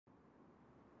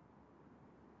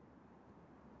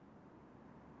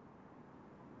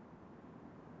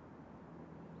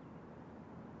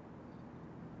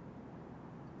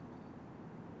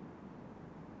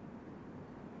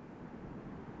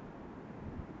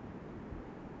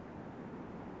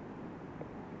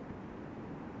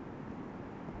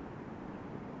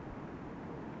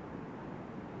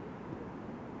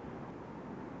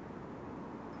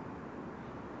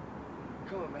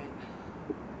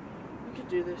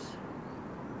do this.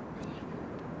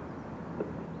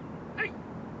 Hey!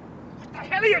 What the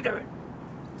hell are you doing?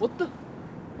 What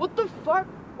the fuck?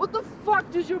 What the fuck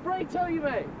does your brain tell you,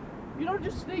 mate? You don't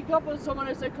just sneak up on someone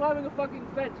as they're climbing a fucking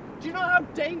fence. Do you know how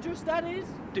dangerous that is?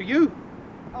 Do you?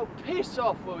 Oh, piss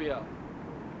off, will ya?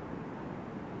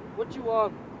 What do you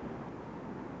want?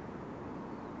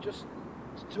 Just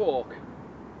to talk.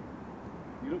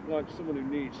 You look like someone who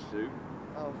needs to.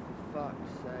 Oh, for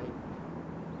fuck's sake.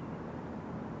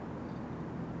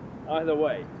 Either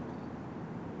way,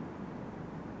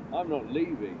 I'm not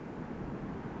leaving.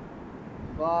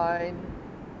 Fine.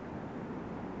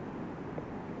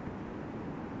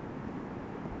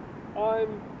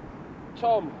 I'm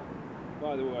Tom,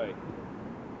 by the way.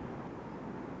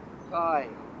 Hi.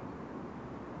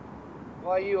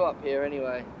 Why are you up here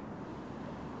anyway?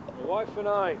 My wife and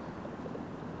I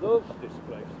love this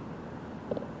place.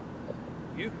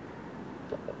 You?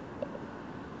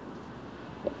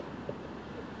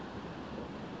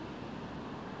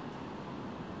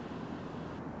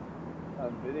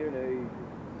 I've been here in ages.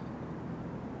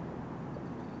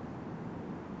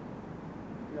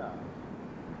 Yeah.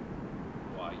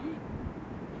 Why you?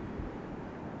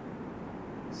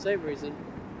 Same reason.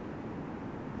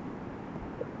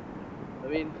 I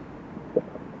mean,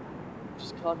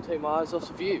 just can't take my eyes off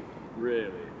of you.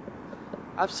 Really?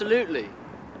 Absolutely.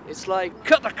 It's like...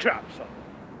 Cut the crap, son!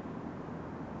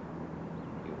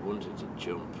 You wanted to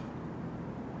jump.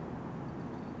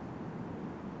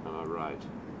 Am I right?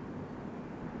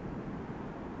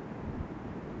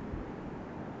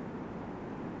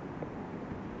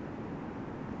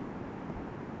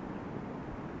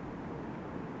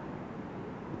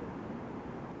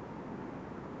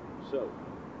 So,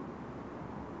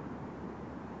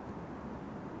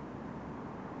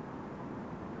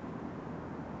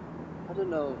 I don't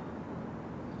know.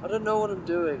 I don't know what I'm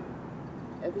doing.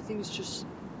 Everything's just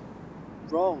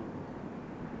wrong.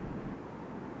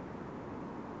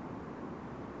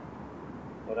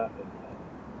 what happened?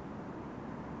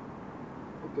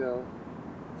 A girl.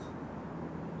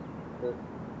 But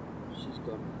she's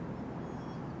gone.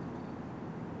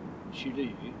 She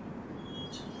leave you?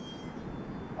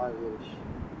 I wish.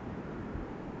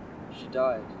 She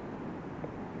died.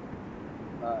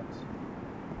 But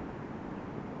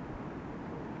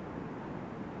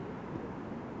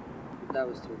that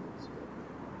was 2 months ago.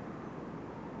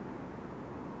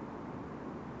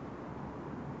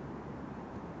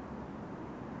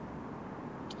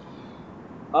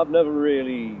 I've never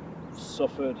really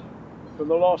suffered from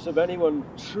the loss of anyone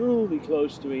truly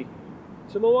close to me.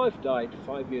 So my wife died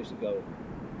 5 years ago.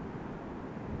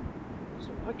 So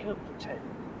I can't pretend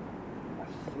I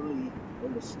fully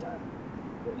understand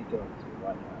what you're going through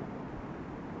right now.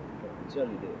 But I can tell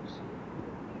you this,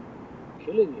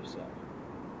 killing yourself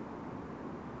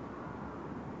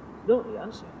is not the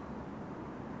answer.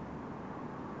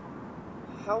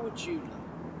 How would you know?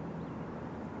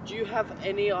 Do you have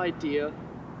any idea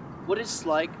what it's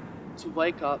like to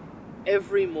wake up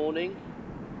every morning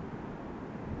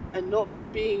and not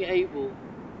being able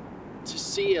to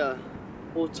see her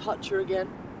or touch her again?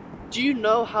 Do you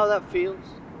know how that feels?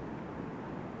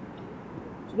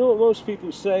 Do you know what most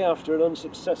people say after an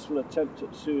unsuccessful attempt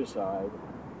at suicide?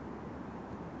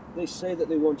 They say that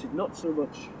they wanted not so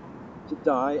much to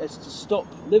die as to stop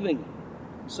living.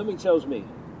 Something tells me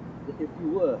that if you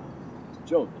were to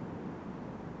jump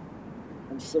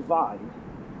and survive,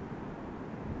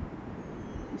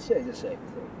 you'd say the same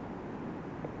thing.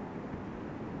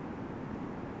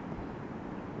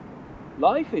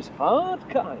 Life is hard,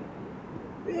 Kai.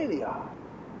 Really hard.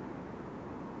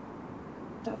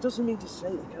 That doesn't mean to say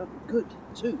it can't be good,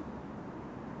 too.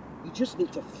 You just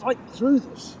need to fight through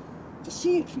this, to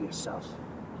see it for yourself.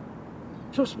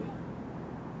 Trust me.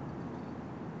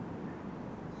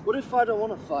 What if I don't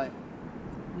want to fight?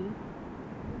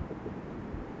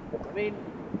 I mean,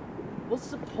 what's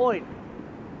the point?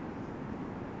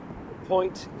 The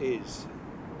point is,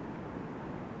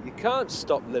 you can't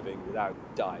stop living without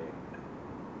dying.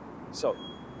 So,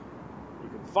 you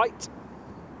can fight,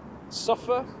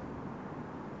 suffer,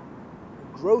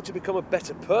 and grow to become a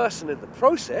better person in the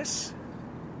process,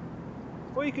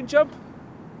 or you can jump.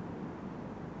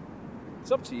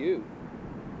 It's up to you.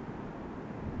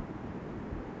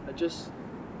 I just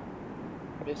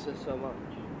miss her so much.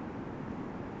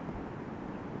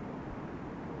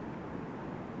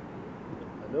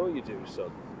 I know you do,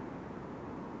 son.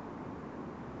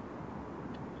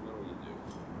 I know you do.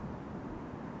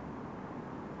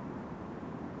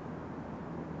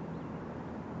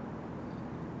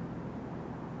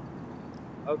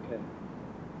 Okay.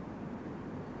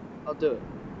 I'll do it.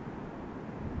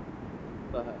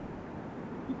 For her.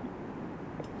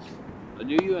 I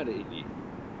knew you had it in you.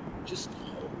 Just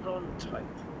hold on tight.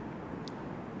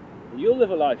 And you'll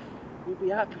live a life you'll be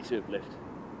happy to have lived.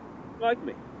 Like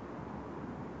me.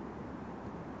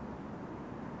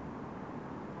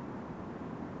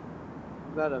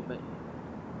 I'm glad I've met you.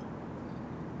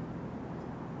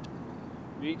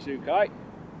 Me too, Kai.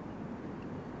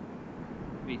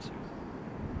 Me too.